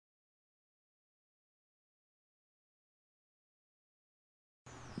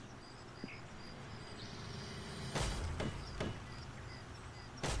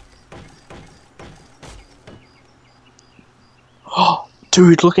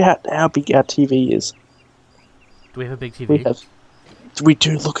Dude, look at how big our TV is. Do we have a big TV? We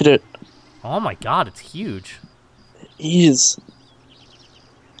do, look at it. Oh my god, it's huge. It is.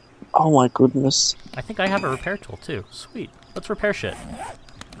 Oh my goodness. I think I have a repair tool too. Sweet. Let's repair shit.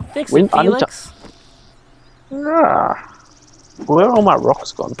 Fix it, Felix. Nah. Where are all my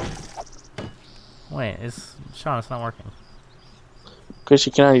rocks gone? Wait, Sean, it's not working. Because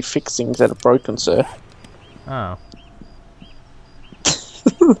you can only fix things that are broken, sir. Oh.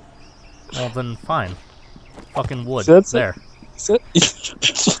 Well then, fine. Fucking wood. There.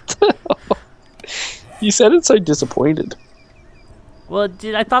 You sounded so disappointed. Well,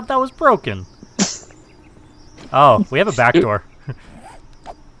 I thought that was broken. Oh, we have a back door.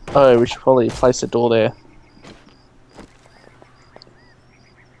 Oh, we should probably place a door there.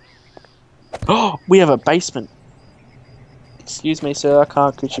 Oh, we have a basement. Excuse me, sir, I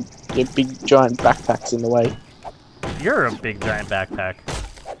can't because your big giant backpack's in the way. You're a big giant backpack.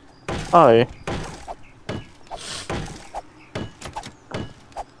 Oh.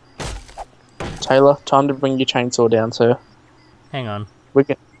 Taylor, time to bring your chainsaw down, sir. Hang on. We're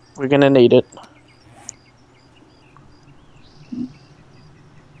gonna need it.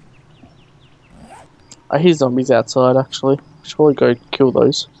 I hear zombies outside, actually. Should probably go kill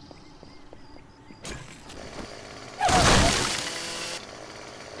those.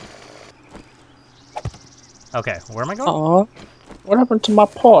 Okay, where am I going? Aw, what happened to my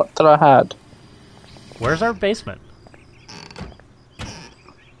pot that I had? Where's our basement?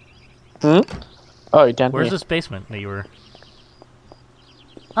 Hmm? Oh, down Where's here. this basement that you were...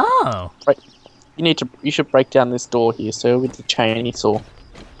 Oh! Right. You should break down this door here, sir, with the chainsaw.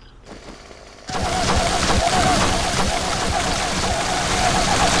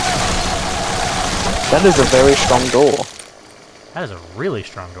 That is a very strong door. That is a really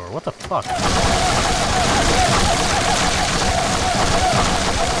strong door. What the fuck?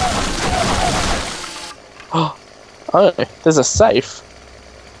 Oh, there's a safe.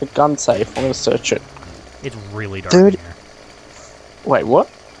 A gun safe. I'm gonna search it. It's really dark Dude. in here. Wait,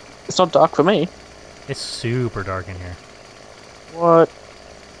 what? It's not dark for me. It's super dark in here. What?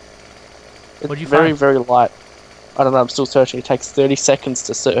 It's What'd you very, find? very light. I don't know, I'm still searching. It takes 30 seconds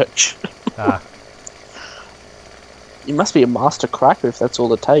to search. Ah. You must be a master cracker if that's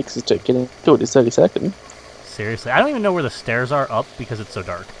all it takes is to get into it is 30 seconds. Seriously, I don't even know where the stairs are up because it's so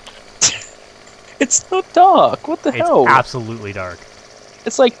dark. It's not dark. What the hell? It's absolutely dark.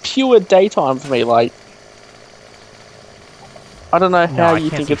 It's like pure daytime for me. Like, I don't know how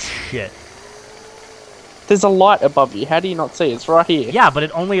you think it's. Shit. There's a light above you. How do you not see? It's right here. Yeah, but it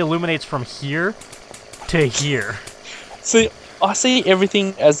only illuminates from here to here. See, I see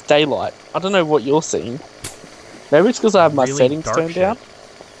everything as daylight. I don't know what you're seeing. Maybe it's because I have my Really settings dark turned shit. down.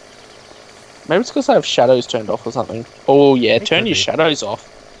 Maybe it's because I have shadows turned off or something. Oh yeah, turn your shadows off.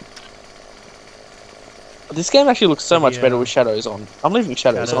 This game actually looks so much better with shadows on. I'm leaving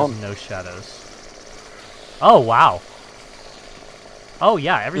shadows on. No shadows. Oh, wow. Oh,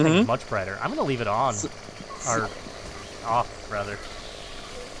 yeah, everything's much brighter. I'm going to leave it on. Or off, rather.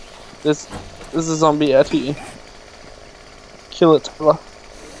 There's a zombie out here. Kill it, Taylor.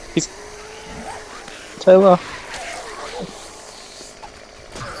 Taylor.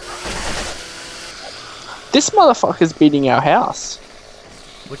 This motherfucker's beating our house.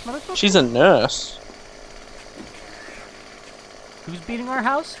 Which motherfucker? She's a nurse. Who's beating our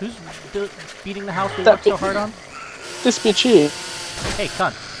house? Who's beating the house we That worked so hard on? This bitch here. Hey,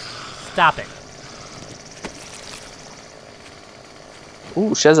 cunt. Stop it.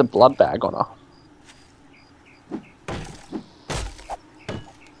 Ooh, she has a blood bag on her.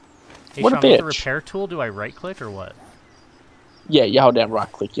 Hey, What Sean, a with the bitch. repair tool, do I right-click or what? Yeah, you hold down right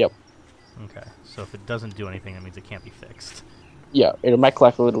click, yep. Okay, so if it doesn't do anything, that means it can't be fixed. Yeah, it'll make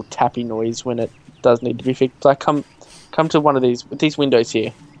like a little tappy noise when it does need to be fixed. Like, come to one of these windows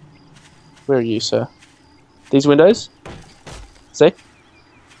here. Where are you, sir? These windows? See?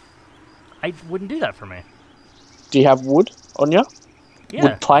 I wouldn't do that for me. Do you have wood on you? Yeah.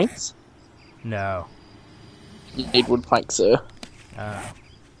 Wood planks? No. You need wood planks, sir. How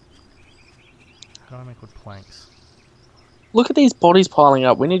do I make wood planks? Look at these bodies piling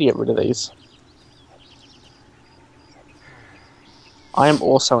up. We need to get rid of these. I am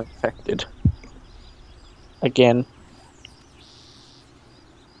also infected. Again.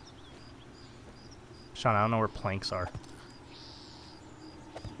 Sean, I don't know where planks are.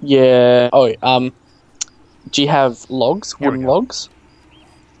 Yeah. Oh, do you have logs? Here we Wooden go. logs?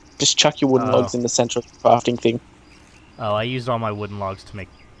 Just chuck your wooden logs in the center of the crafting thing. Oh, I used all my wooden logs to make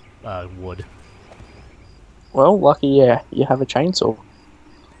wood. Well, lucky, yeah, you have a chainsaw.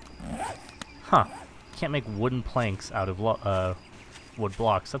 Huh. Can't make wooden planks out of wood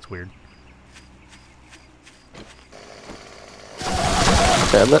blocks. That's weird.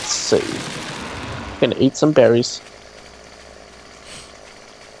 Okay, let's see. Gonna eat some berries.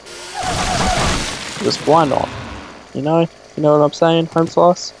 Just why not? You know what I'm saying, home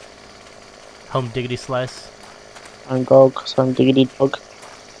slice? Home diggity slice. Home dog, home diggity dog.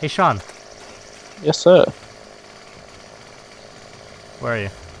 Hey, Sean. Yes, sir. Where are you?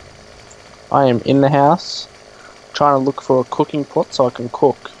 I am in the house, trying to look for a cooking pot so I can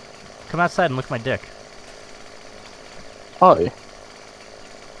cook. Come outside and look at my dick. Oh.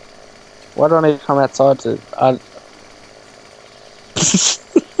 Why do I need to come outside to...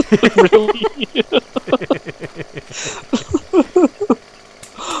 Really?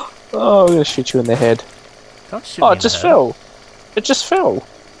 Oh, I'm gonna shoot you in the head. Don't shoot Oh, me it in just the head. fell. It just fell.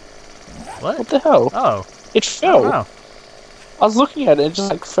 What? What the hell? Oh. It fell. Oh. I was looking at it, it just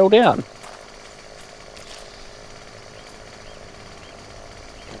like fell down.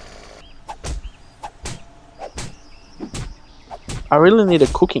 I really need a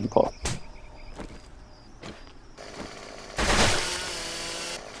cooking pot.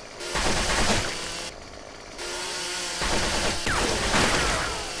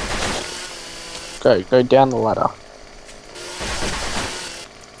 Go down the ladder.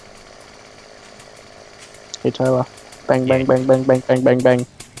 Hey Taylor. Bang, bang, bang, bang, bang, bang, bang, bang.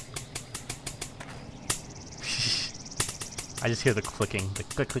 I just hear the clicking. The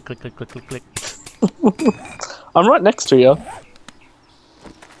click, click, click, click, click, click, click. I'm right next to you.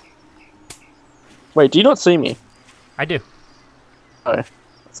 Wait, do you not see me? I do. Oh, I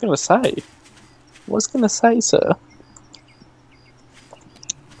was gonna say. What's gonna say, sir?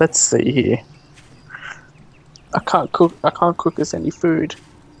 Let's see here. I can't cook us any food.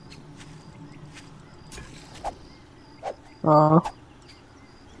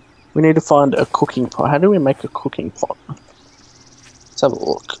 We need to find a cooking pot. How do we make a cooking pot? Let's have a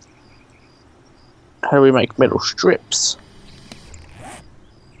look. How do we make metal strips?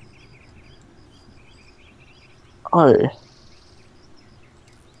 Oh.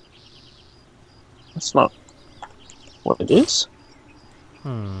 That's not what it is.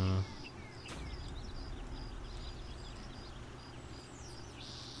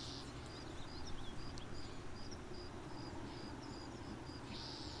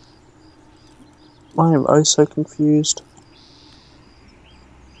 I am oh so confused.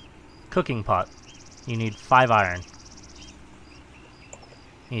 Cooking pot. You need 5 iron.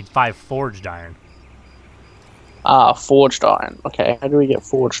 You need 5 forged iron. Ah, forged iron. Okay, how do we get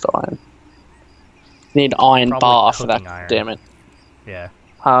forged iron? Need iron Probably bar for that, cooking iron. damn it. Yeah.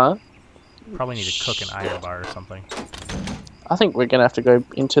 Huh? Probably need to cook an iron bar or something. I think we're gonna have to go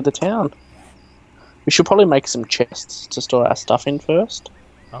into the town. We should probably make some chests to store our stuff in first.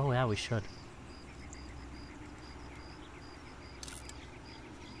 Oh yeah, we should.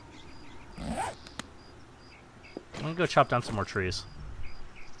 I'm gonna go chop down some more trees.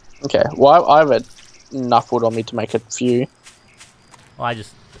 Okay, well I have enough wood on me to make a few. Well,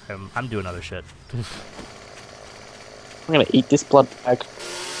 I'm doing other shit. I'm gonna eat this blood bag.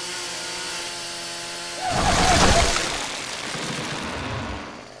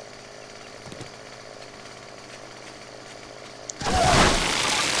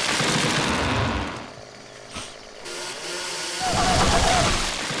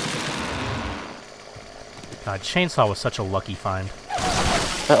 God, chainsaw was such a lucky find.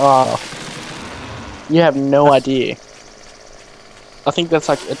 You have no idea. I think that's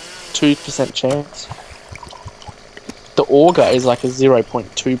like a 2% chance. The auger is like a 0.2%.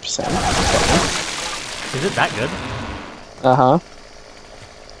 Is it that good? Uh-huh.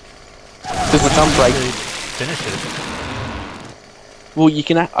 Because it's unbreakable. Finish it. Well, you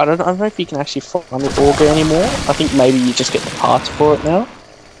can. I don't know if you can actually find the auger anymore. I think maybe you just get the parts for it now.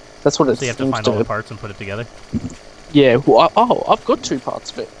 That's what it So you have to seems find all the parts and put it together? Yeah, well, I've got 2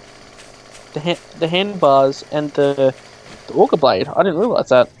 parts of it. The handbars and the auger blade. I didn't realize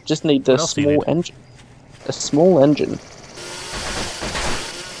that. Just need the small engine. A small engine.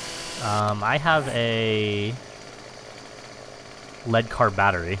 I have a lead car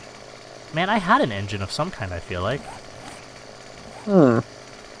battery. Man, I had an engine of some kind, I feel like. I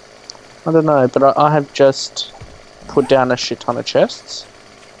don't know, but I have just put down a shit ton of chests.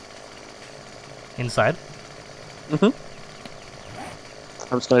 Inside? I'm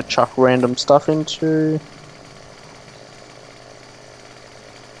just gonna chuck random stuff into.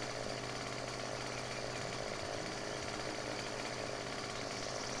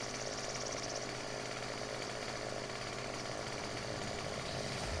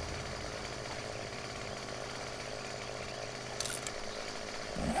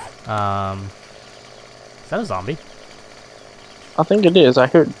 Is that a zombie? I think it is. I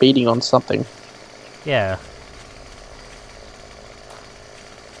hear it beating on something. Yeah.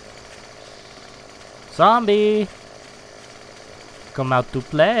 Zombie! Come out to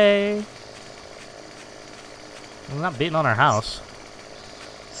play! I'm not beating on our house.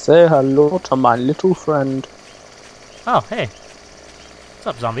 Say hello to my little friend. Oh, hey. What's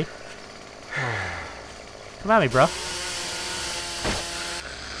up, zombie? Come at me, bro.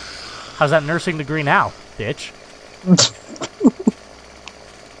 How's that nursing degree now, bitch?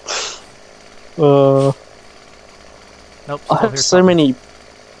 Nope. I have so many.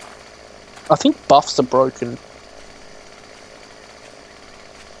 I think buffs are broken.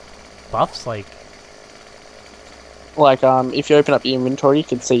 Buffs? Like, if you open up your inventory, you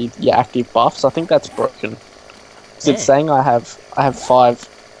can see your active buffs. I think that's broken. Because it's saying I have 5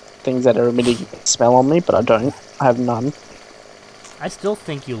 things that are emitting smell on me, but I don't. I have none. I still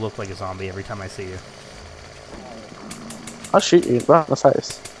think you look like a zombie every time I see you. I'll shoot you right in the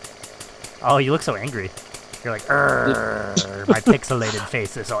face. Oh, you look so angry. You're like, "Urgh, my pixelated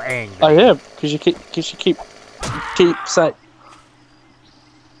face is so angry." Oh yeah, because you keep saying.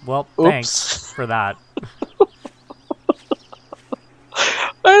 Well, Oops. thanks for that.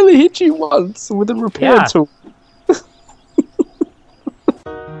 I only hit you once with a repair tool.